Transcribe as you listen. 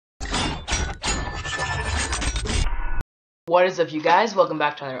What is up, you guys? Welcome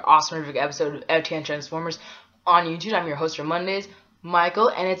back to another awesome review episode of FTM on YouTube. I'm your host for Mondays, Michael,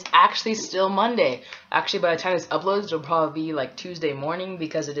 and it's actually still Monday. Actually, by the time this uploads, it'll probably be like Tuesday morning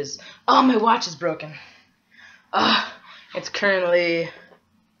because it is... Oh, my watch is broken. It's currently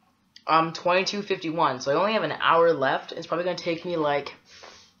 22:51, so I only have an hour left. It's probably going to take me like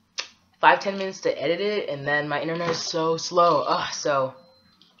 5-10 minutes to edit it, and then my internet is so slow. So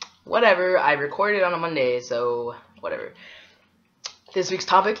whatever. I recorded on a Monday, so whatever. This week's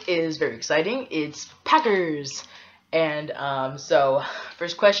topic is very exciting. It's Packers. And so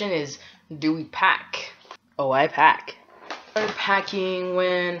first question is, do we pack? Oh, I pack. I started packing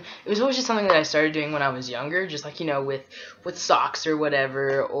when it was always just something that I started doing when I was younger, just like, you know, with socks or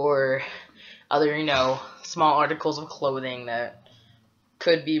whatever, or other, you know, small articles of clothing that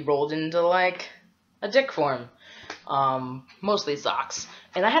could be rolled into like a dick form. Mostly socks.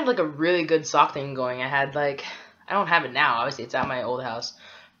 And I had like a really good sock thing going. I had like, I don't have it now, obviously it's at my old house,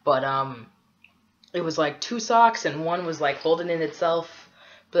 but it was like 2 socks, and one was like folded in itself,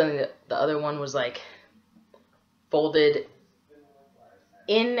 but then the other one was like folded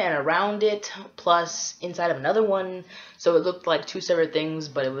in and around it, plus inside of another one, so it looked like 2 separate things,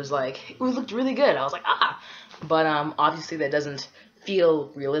 but it was like, it looked really good. I was like, but obviously that doesn't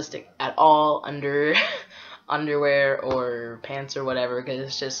feel realistic at all under underwear or pants or whatever,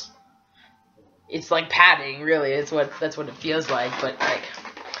 because it's like padding, really. That's what it feels like. But like,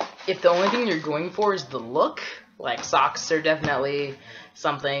 if the only thing you're going for is the look, like socks are definitely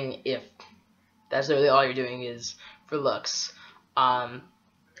something. If that's really all you're doing is for looks, and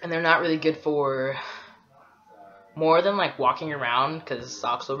they're not really good for more than like walking around, because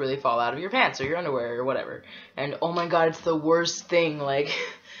socks will really fall out of your pants or your underwear or whatever. And oh my god, it's the worst thing. Like,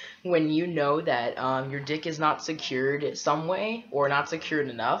 when you know that your dick is not secured some way, or not secured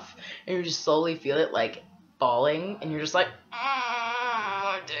enough, and you just slowly feel it like falling, and you're just like,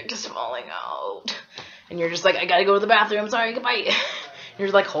 my dick is falling out, and you're just like, I gotta go to the bathroom, sorry, goodbye. You're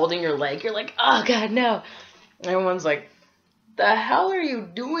like holding your leg, you're like, oh god, no. And everyone's like, the hell are you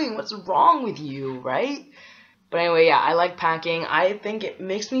doing? What's wrong with you, right? But anyway, yeah, I like packing. I think it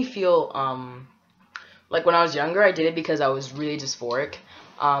makes me feel, like when I was younger, I did it because I was really dysphoric.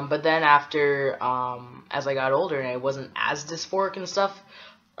 But then after, as I got older and I wasn't as dysphoric and stuff,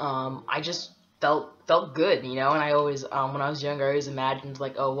 I just felt good, you know. And I always, when I was younger, I always imagined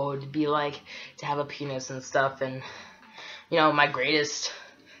like, oh, what would it be like to have a penis and stuff. And, you know, my greatest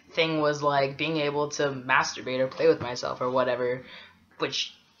thing was like being able to masturbate or play with myself or whatever,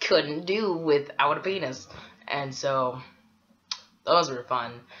 which couldn't do without a penis. And so those were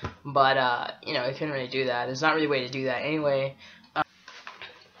fun. But, you know, I couldn't really do that. There's not really a way to do that anyway.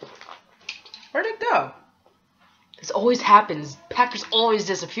 Where'd it go? This always happens. Packers always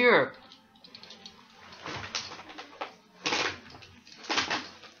disappear.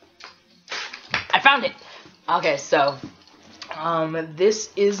 I found it. Okay, so this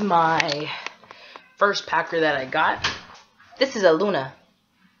is my first Packer that I got. This is a Luna.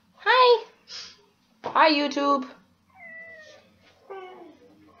 Hi. Hi, YouTube.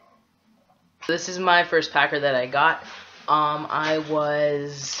 This is my first Packer that I got. I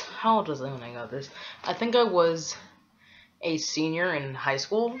was, how old was I when I got this? I think I was a senior in high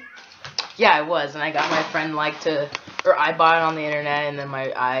school. Yeah, I was, and I got my friend or I bought it on the internet, and then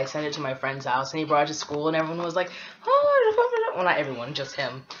I sent it to my friend's house, and he brought it to school, and everyone was like, oh, well, not everyone, just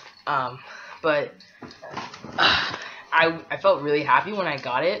him. But I felt really happy when I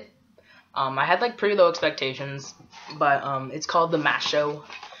got it. I had like pretty low expectations, but it's called the Macho,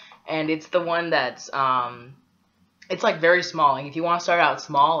 and it's the one that's it's like very small. Like if you want to start out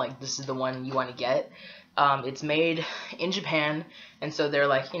small, like this is the one you want to get. It's made in Japan, and so they're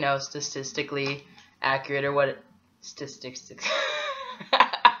like, you know, statistically accurate, or what? Statistically.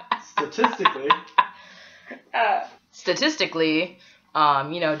 Statistically,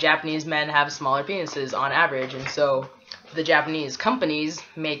 you know, Japanese men have smaller penises on average, and so the Japanese companies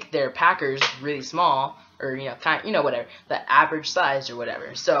make their Packers really small, or you know, whatever, the average size or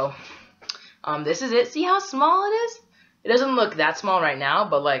whatever. So this is it. See how small it is? It doesn't look that small right now,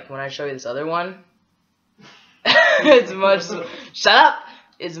 but like when I show you this other one, it's much, shut up,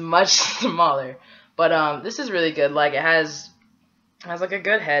 it's much smaller. But this is really good. Like it has like a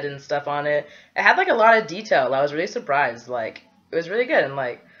good head and stuff on it. It had like a lot of detail. I was really surprised. Like it was really good, and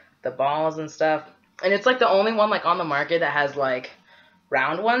like the balls and stuff. And it's like the only one like on the market that has like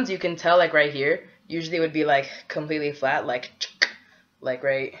round ones. You can tell like right here. Usually it would be like completely flat, like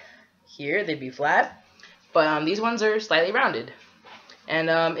right here they'd be flat. But these ones are slightly rounded, and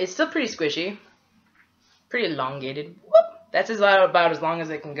it's still pretty squishy, pretty elongated. Whoop! That's about as long as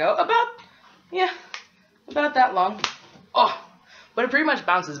it can go. About that long. Oh, but it pretty much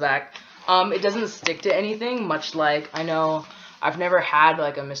bounces back. It doesn't stick to anything, much like, I know I've never had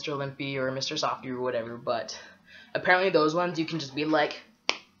like a Mr. Limpy or a Mr. Softy or whatever, but apparently those ones you can just be like,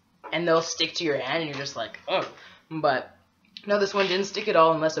 and they'll stick to your hand and you're just like, oh. But no, this one didn't stick at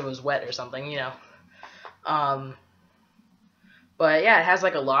all unless it was wet or something, you know. But yeah, it has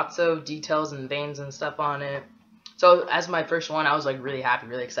like lots of details and veins and stuff on it. So as my first one, I was like really happy,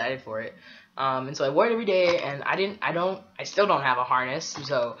 really excited for it. And so I wore it every day, and I still don't have a harness.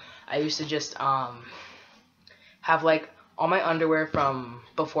 So I used to just have like all my underwear from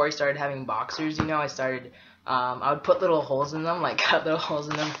before I started having boxers. You know, I would put little holes in them, like cut little holes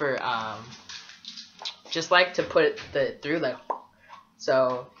in them for just like to put it through, like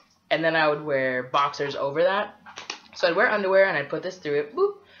so. And then I would wear boxers over that. So I'd wear underwear and I'd put this through it,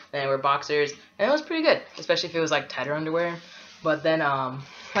 boop. Then I wear boxers, and it was pretty good, especially if it was like tighter underwear. But then,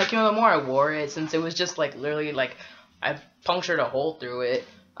 like, you know, the more I wore it, since it was just like literally like I punctured a hole through it,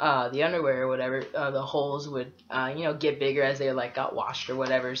 the underwear or whatever, the holes would, you know, get bigger as they like got washed or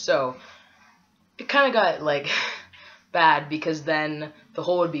whatever. So it kind of got like bad because then the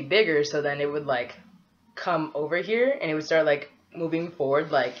hole would be bigger, so then it would like come over here and it would start like moving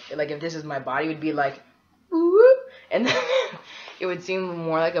forward, like if this is my body, it would be like, whoop, and then it would seem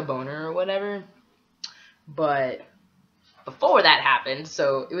more like a boner or whatever. But before that happened,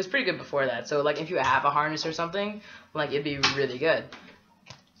 so it was pretty good before that. So like if you have a harness or something, like it'd be really good.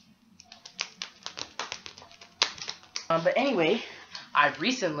 But anyway, I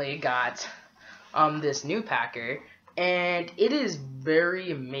recently got this new packer, and it is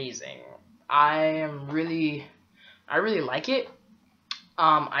very amazing. I really like it.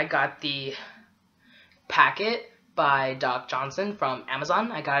 I got the packet by Doc Johnson from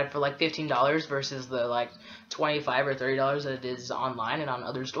Amazon. I got it for like $15 versus the like $25 or $30 that it is online and on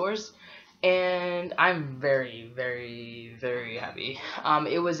other stores. And I'm very, very, very happy.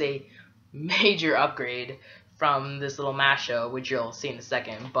 It was a major upgrade from this little mash show, which you'll see in a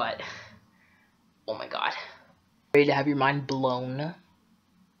second, but oh my god. Ready to have your mind blown?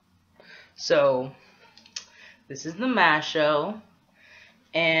 So, this is the mash show.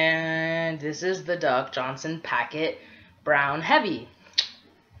 And this is the Doc Johnson Packet Brown Heavy.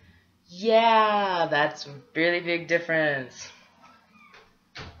 Yeah, that's a really big difference.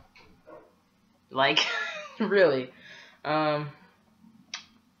 Like, really.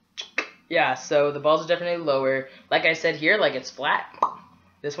 Yeah, so the balls are definitely lower. Like I said here, like it's flat.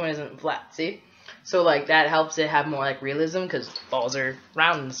 This one isn't flat, see? So like that helps it have more like realism because balls are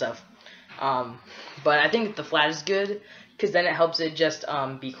round and stuff. But I think the flat is good because then it helps it just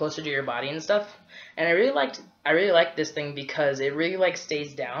be closer to your body and stuff. And I really like this thing because it really like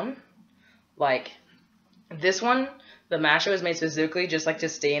stays down. Like this one, the masher was made specifically just like to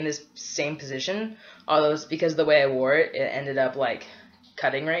stay in this same position. Although it's because the way I wore it, it ended up like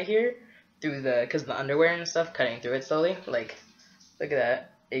cutting right here through because the underwear and stuff cutting through it slowly. Like look at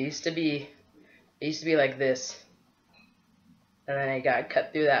that. It used to be like this, and then it got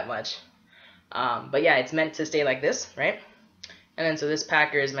cut through that much. But yeah, it's meant to stay like this, right? And then so this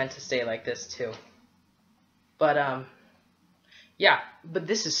packer is meant to stay like this too. But yeah, but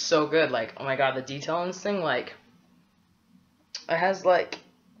this is so good. Like, oh my god, the detail on this thing, like it has like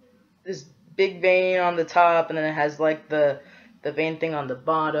this big vein on the top, and then it has like the vein thing on the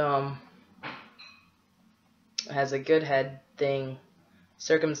bottom. It has a good head thing,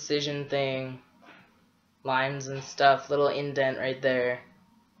 circumcision thing, lines and stuff, little indent right there.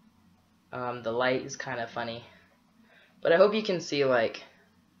 The light is kind of funny, but I hope you can see like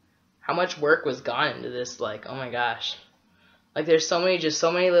how much work was gone into this. Like, oh my gosh, like there's so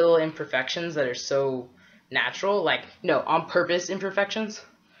many little imperfections that are so natural, like on purpose imperfections.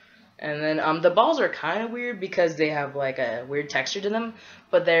 And then the balls are kind of weird because they have like a weird texture to them,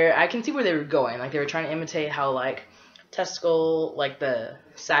 but I can see where they were going. Like they were trying to imitate how like testicle, like the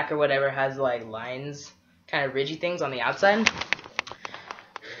sac or whatever, has like lines, kind of ridgy things on the outside.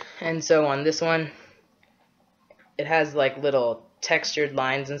 And so on this one, it has like little textured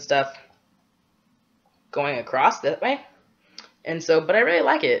lines and stuff going across that way. And so, but I really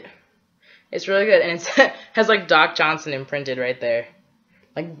like it. It's really good, and it has like Doc Johnson imprinted right there.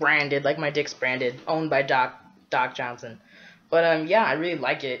 Like branded, like my dick's branded, owned by Doc Johnson. But yeah, I really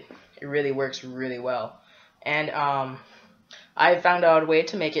like it. It really works really well. And I found out a way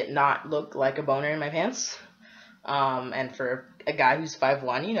to make it not look like a boner in my pants. And for a guy who's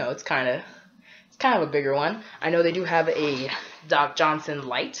 5'1", it's kind of a bigger one. I know they do have a Doc Johnson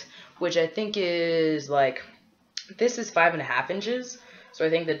Light, which I think is like, this is 5.5 inches. So I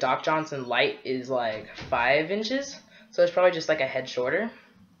think the Doc Johnson Light is like 5 inches. So it's probably just like a head shorter.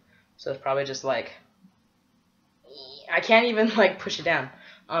 So it's probably just like I can't even like push it down.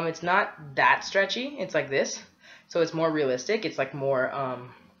 It's not that stretchy. It's like this, so it's more realistic. It's like more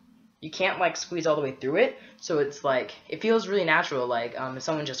you can't like squeeze all the way through it, so it's like it feels really natural. Like if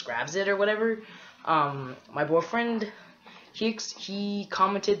someone just grabs it or whatever. My boyfriend, he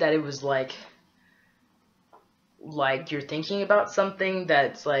commented that it was like you're thinking about something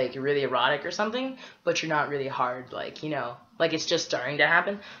that's like really erotic or something, but you're not really hard, like, you know, like it's just starting to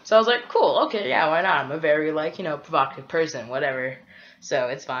happen. So I was like, cool, okay, yeah, why not? I'm a very, like, you know, provocative person, whatever. So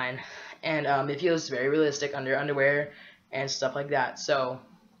it's fine. And it feels very realistic under underwear and stuff like that. So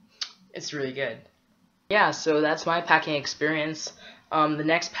it's really good. Yeah, so that's my packing experience. The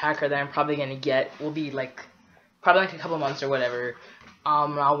next packer that I'm probably gonna get will be like probably like a couple months or whatever.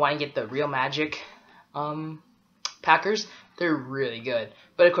 I'll want to get the Real Magic packers. They're really good,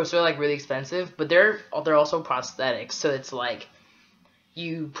 but of course they're like really expensive. But they're also prosthetics, so it's like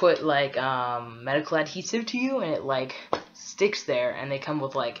you put like medical adhesive to you, and it like sticks there, and they come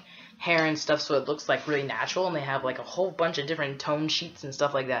with like hair and stuff, so it looks like really natural, and they have like a whole bunch of different tone sheets and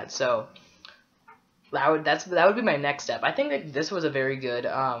stuff like that. So that would be my next step. I think that this was a very good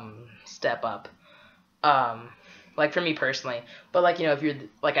step up. Like for me personally, but like, you know, if you're,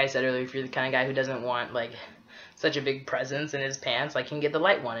 like I said earlier, if you're the kind of guy who doesn't want like such a big presence in his pants, like, you can get the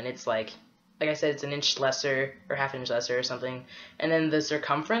light one, and it's like I said, it's an inch lesser or half an inch lesser or something. And then the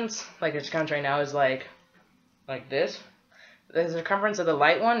circumference, like the circumference right now is like this. The circumference of the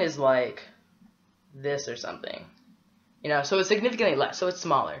light one is like this or something, you know, so it's significantly less, so it's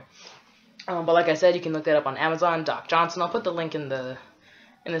smaller. But like I said, you can look that up on Amazon. Doc Johnson. I'll put the link in the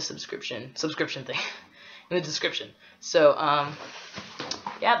subscription thing in the description. So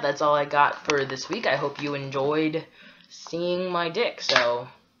yeah, that's all I got for this week. I hope you enjoyed seeing my dick. So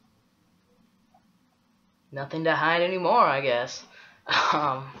nothing to hide anymore, I guess.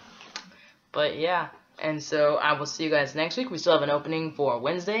 But yeah, and so I will see you guys next week. We still have an opening for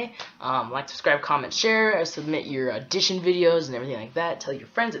Wednesday. Like, subscribe, comment, share, submit your audition videos and everything like that. Tell your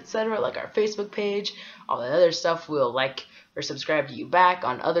friends, etc. Like our Facebook page, all that other stuff. We'll like or subscribe to you back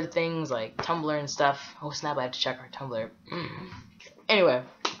on other things like Tumblr and stuff. Oh snap, I have to check our Tumblr. Anyway,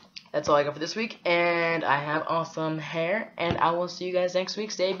 that's all I got for this week, and I have awesome hair, and I will see you guys next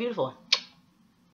week. Stay beautiful.